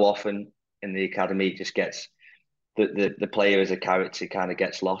so often in the academy, it just gets the player as a character kind of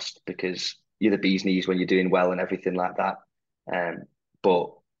gets lost because you're the bee's knees when you're doing well and everything like that.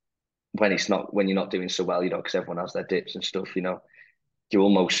 But when you're not doing so well, because everyone has their dips and stuff, you're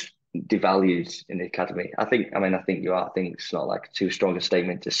almost devalued in the academy. I think you are. I think it's not like too strong a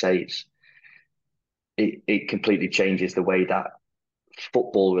statement to say it completely changes the way that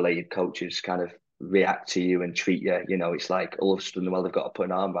football related coaches kind of react to you and treat you. It's like all of a sudden, well, they've got to put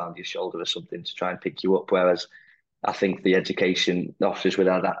an arm around your shoulder or something to try and pick you up. Whereas I think the education officers would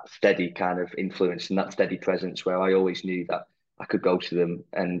have that steady kind of influence and that steady presence where I always knew that I could go to them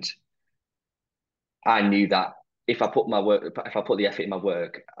and I knew that if I put the effort in my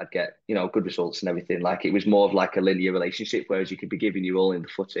work, I'd get, good results and everything. Like it was more of like a linear relationship, whereas you could be giving you all in the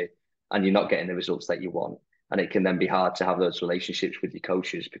footy and you're not getting the results that you want. And it can then be hard to have those relationships with your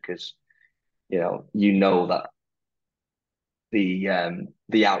coaches because, that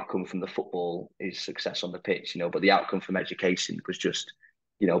the outcome from the football is success on the pitch, but the outcome from education was just,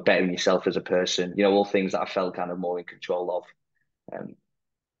 bettering yourself as a person, all things that I felt kind of more in control of.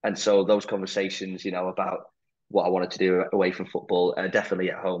 And so those conversations, about what I wanted to do away from football, definitely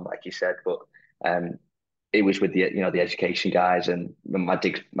at home, like you said, but it was with the education guys and my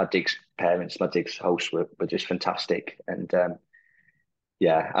Dig's parents, my Dig's hosts were just fantastic. And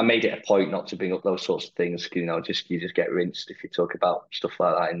yeah, I made it a point not to bring up those sorts of things. You just get rinsed if you talk about stuff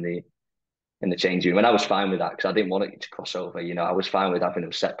like that in the changing room. And I was fine with that because I didn't want it to cross over. I was fine with having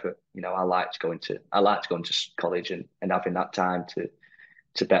them separate. I liked going to college and having that time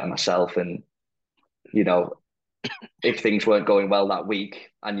to better myself. And you know, if things weren't going well that week,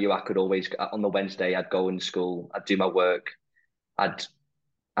 I knew I could always on the Wednesday I'd go in school, I'd do my work, I'd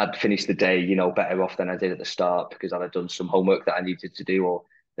I'd finish the day, better off than I did at the start because I'd have done some homework that I needed to do, or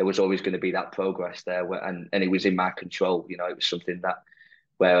there was always going to be that progress there, and it was in my control. It was something that,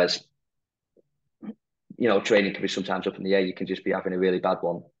 whereas, training can be sometimes up in the air. You can just be having a really bad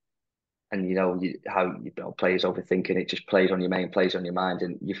one, and players overthinking it just plays on your mind, plays on your mind,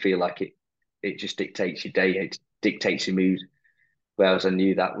 and you feel like it just dictates your day, it dictates your mood. Whereas I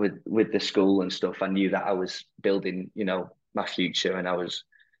knew that with the school and stuff, I knew that I was building, my future, and I was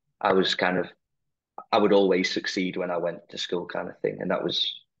kind of I would always succeed when I went to school, kind of thing, and that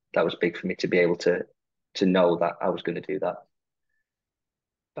was big for me to be able to know that I was going to do that.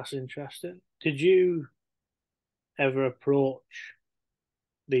 That's interesting. Did you ever approach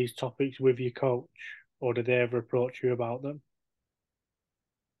these topics with your coach, or did they ever approach you about them?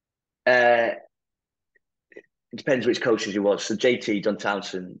 Uh, it depends which coaches you was. So JT Don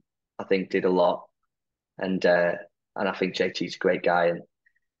Townsend, I think, did a lot, and uh, and I think JT's a great guy, and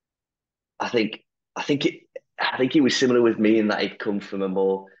I think I think it I think he was similar with me in that he'd come from a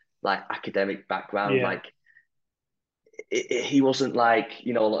more like academic background. Yeah, Like he wasn't like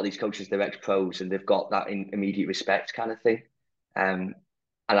a lot of these coaches, they're ex pros and they've got that immediate respect kind of thing. Um,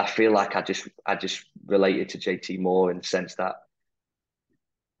 and I feel like I just related to JT more in the sense that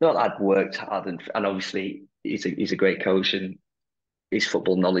not that I'd worked hard and obviously he's a great coach and his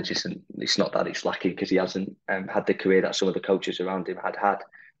football knowledge isn't. It's not that it's lacking because he hasn't had the career that some of the coaches around him had.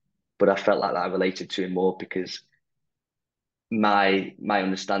 But I felt like that I related to him more because my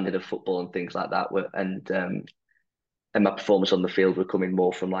understanding of football and things like that were and my performance on the field were coming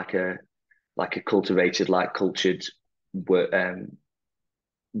more from like a cultivated, like cultured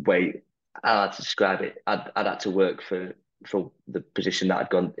way. I had to describe it. I'd had to work for the position that I'd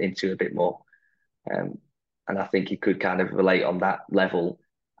gone into a bit more. Um, and I think he could kind of relate on that level.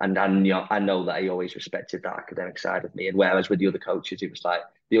 And I know that he always respected that academic side of me. And whereas with the other coaches, it was like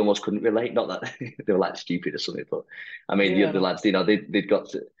they almost couldn't relate. Not that they were like stupid or something, but I mean the Yeah, other no. lads, they'd got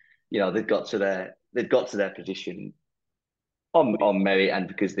to, they'd got to their position on merit and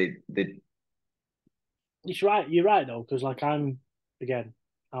because they It's right. You're right though, because like I'm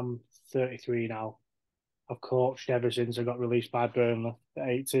 33 now. I've coached ever since I got released by Burnley at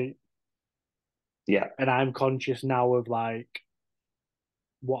 18, yeah and I'm conscious now of like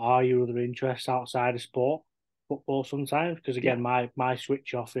what are your other interests outside of sport, football sometimes. Because yeah again, my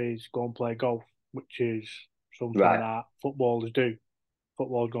switch off is go and play golf, which is something right that footballers do.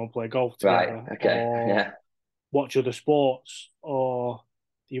 Footballers go and play golf right together, okay or yeah watch other sports, or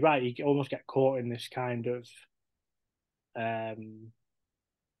you're right, you almost get caught in this kind of um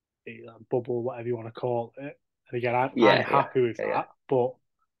bubble, whatever you want to call it. And again, I'm yeah yeah happy with yeah that, but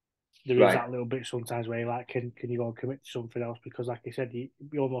there is right that little bit sometimes where you're like, can you go and commit to something else? Because, like I said, you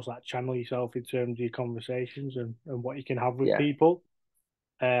almost like channel yourself in terms of your conversations and what you can have with yeah people.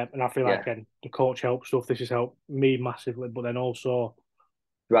 And I feel like yeah again, the coach help stuff. This has helped me massively, but then also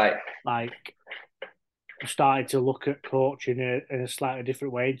right like I started to look at coaching in a slightly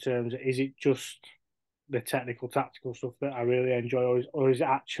different way in terms of is it just the technical, tactical stuff that I really enjoy, or is it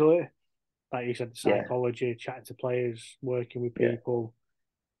actually, like you said, the yeah psychology, chatting to players, working with yeah people?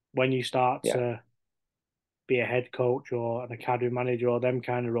 When you start yeah to be a head coach or an academy manager or them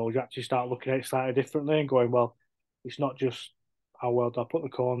kind of roles, you actually start looking at it slightly differently and going, well, it's not just how well do I put the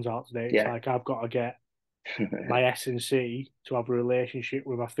corns out today. It's yeah like I've got to get my S&C to have a relationship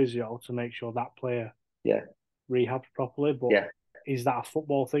with my physio to make sure that player yeah rehabs properly. But yeah is that a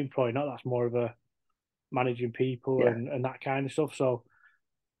football thing? Probably not. That's more of a managing people yeah and that kind of stuff. So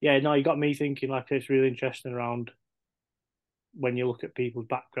yeah, no, you got me thinking like it's really interesting around when you look at people's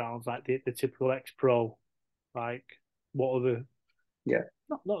backgrounds, like the typical ex-pro, like what are the yeah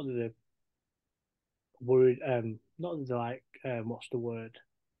not the worried, not the like, what's the word,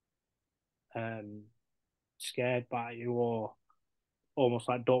 um, scared by you or almost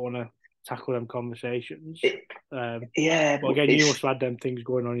like don't want to tackle them conversations. it, Um, yeah but but again, you must it's have had them things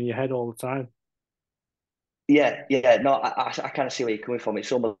going on in your head all the time. yeah no I kind of see where you're coming from.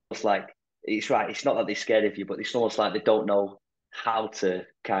 It's almost like it's right, it's not that they're scared of you but it's almost like they don't know how to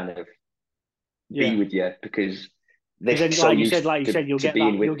kind of be Yeah, with you because they're because then, so used like you said, to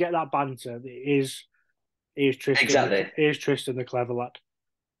being with you'll get that banter. Here's Tristan, exactly here's Tristan, the clever lad,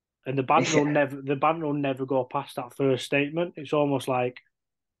 and the banter will never go past that first statement. It's almost like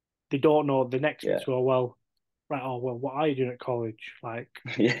they don't know the next bit yeah to go, well, right, oh, well, what are you doing at college? Like,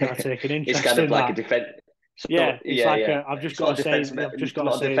 can I yeah take an it's interest kind of in like a that? defense. So Yeah, it's yeah like yeah I've just it's got not to a say, defense I've just got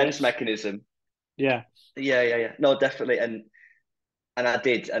to not a say defense this. mechanism. Yeah, Yeah no definitely and I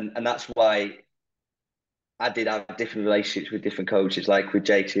did and that's why I did have different relationships with different coaches. Like with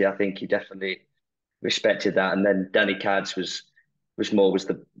JT, I think he definitely respected that. And then Danny Cads was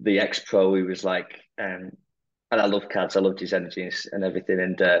the ex pro. He was like, and I love Cads. I loved his energy and everything.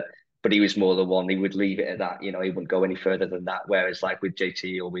 And but he was more the one. He would leave it at that. You know, he wouldn't go any further than that. Whereas like with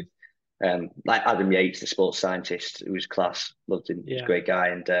JT or with like Adam Yates, the sports scientist, who was class, loved him. He's a yeah, great guy.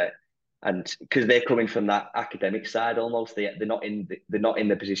 And because they're coming from that academic side almost, they're not in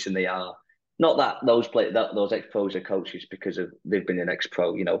the position they are. Not that those ex pros are coaches because of they've been an ex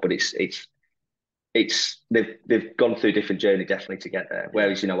pro, you know, but it's they've gone through a different journey definitely to get there. yeah,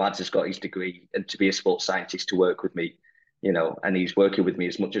 Whereas Ads has got his degree and to be a sports scientist to work with me, you know, and he's working with me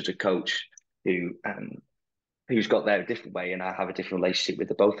as much as a coach who who's got there a different way, and I have a different relationship with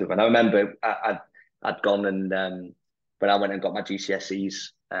the both of them. And I remember I'd gone and when I went and got my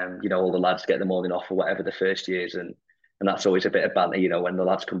GCSEs, you know, all the lads get the morning off or whatever the first years, and that's always a bit of banter, you know, when the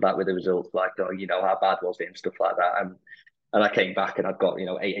lads come back with the results, like, oh, you know, how bad was it and stuff like that. And I came back and I've got, you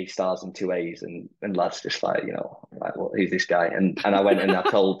know, 8 A stars and 2 A's and lads just like, you know, like, well, who's this guy? And I went and I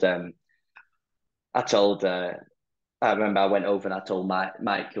told I remember I went over and I told Mike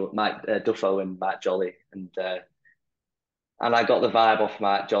Duffo and Matt Jolly and I got the vibe off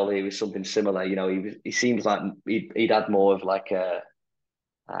Matt Jolly. It was something similar, you know. He seems like he'd had more of like a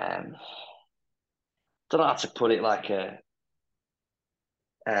don't know how to put it, like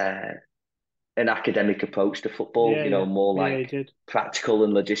an academic approach to football, more he like did. practical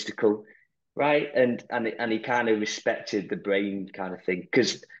and logistical, right? And he kind of respected the brain kind of thing,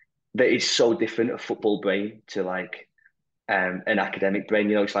 because it's so different, a football brain to like an academic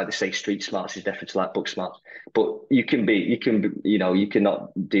brain. It's like they say street smarts is different to like book smarts, but you cannot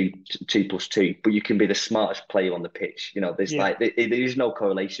do 2+2, but you can be the smartest player on the pitch. There's there is no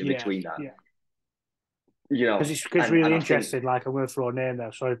correlation between that. Yeah. Because it's really interesting. Like, I'm going to throw a name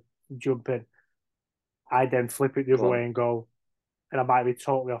there, so jump in. I then flip it the other way and go, and I might be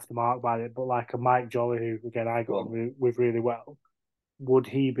totally off the mark by it, but like a Mike Jolly, who again I got on with really well, would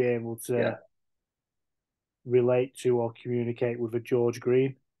he be able to relate to or communicate with a George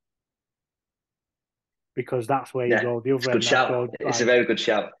Green? Because that's where you go. The other end, it's a very good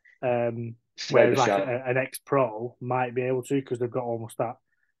shout. Whereas like an ex-pro might be able to, because they've got almost that,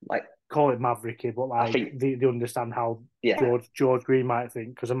 like, call it mavericky, but like they understand how George Green might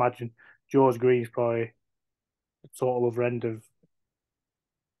think. Because imagine George Green's probably the total other end of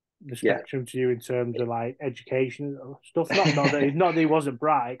the spectrum to you in terms of like education and stuff. Not that he wasn't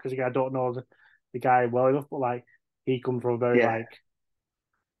bright, because again, I don't know the guy well enough, but like he comes from a very like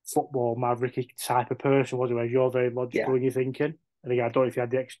football mavericky type of person, wasn't he? Whereas you're very logical in your thinking. And again, I don't know if you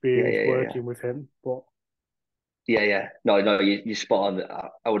had the experience working with him, but no, you're spot on.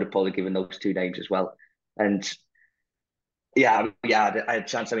 I would have probably given those two names as well. And I had a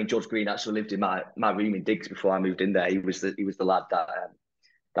chance. I mean, George Green actually lived in my room in Diggs before I moved in there. He was the lad that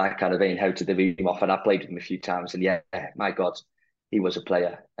I kind of inherited the room off, and I played with him a few times. And my God, he was a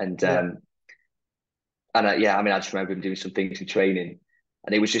player. And I just remember him doing some things in training,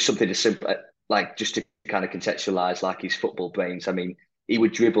 and it was just something as simple, like just to kind of contextualize like his football brains. I mean, he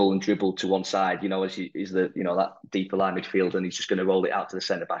would dribble to one side, as he's that deeper line midfield, and he's just going to roll it out to the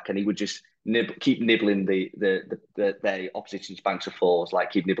centre back, and he would just keep nibbling the opposition's banks of fours,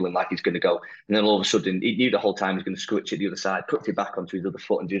 like keep nibbling like he's going to go, and then all of a sudden he knew the whole time he's going to scrutch it the other side, put it back onto his other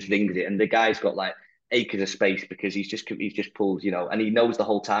foot, and just winged it, and the guy's got like acres of space because he's just pulled, and he knows the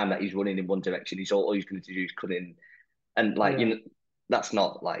whole time that he's running in one direction. All he's going to do is cut in, and like that's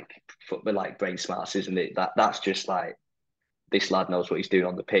not like football, like brain smarts, isn't it? That's just like, this lad knows what he's doing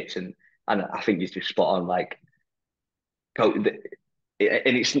on the pitch, and I think he's just spot on. Like, and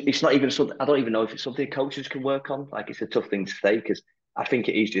it's not even something, I don't even know if it's something coaches can work on. Like, it's a tough thing to say, because I think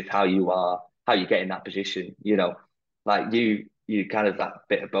it is just how you get in that position. Like you kind of that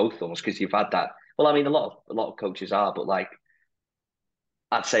bit of both almost, because you've had that. Well, I mean, a lot of coaches are, but like,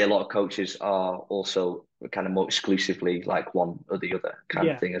 I'd say a lot of coaches are also kind of more exclusively like one or the other kind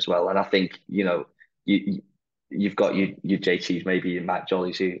of thing as well. And I think, you've got your JTs, maybe your Matt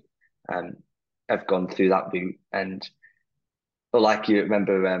Jollies, who have gone through that route. But like, you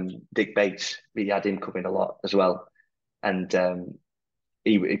remember Dick Bates, we had him coming a lot as well. And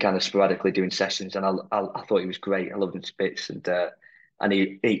he kind of sporadically doing sessions, and I thought he was great. I loved him to bits. And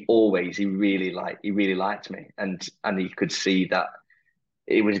he really liked me. And he could see that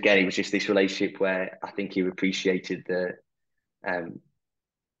it was just this relationship where I think he appreciated the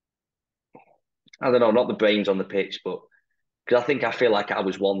I don't know, not the brains on the pitch, but because I feel like I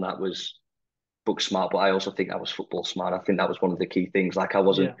was one that was book smart, but I also think I was football smart. I think that was one of the key things. Like, I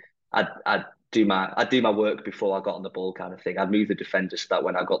wasn't, I'd do my work before I got on the ball, kind of thing. I'd move the defender so that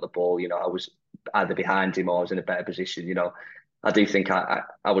when I got the ball, I was either behind him or I was in a better position. I do think I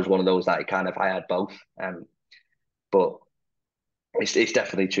was one of those that I had both. But it's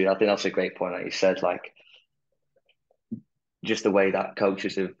definitely true. I think that's a great point that you said. Like, just the way that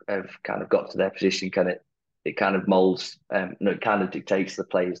coaches have kind of got to their position, it kind of molds, it kind of dictates the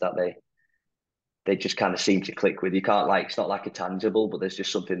players that they just kind of seem to click with. You can't, like, it's not like a tangible, but there's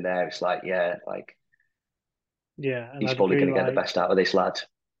just something there. It's like, he's probably going to get the best out of this lad.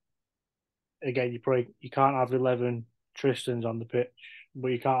 Again, you can't have 11 Tristans on the pitch, but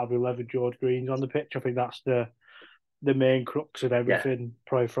you can't have 11 George Greens on the pitch. I think that's the main crux of everything,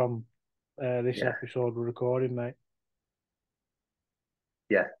 probably from this episode we're recording, mate.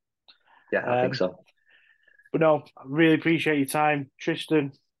 Yeah, I think so. But no, I really appreciate your time,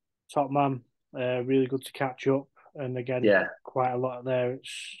 Tristan. Top man. Really good to catch up. And again, quite a lot there.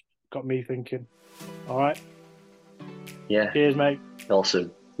 It's got me thinking. All right. Yeah. Cheers, mate.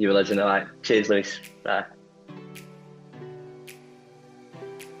 Awesome. You're a legend. All right. Cheers, Lewis. Bye.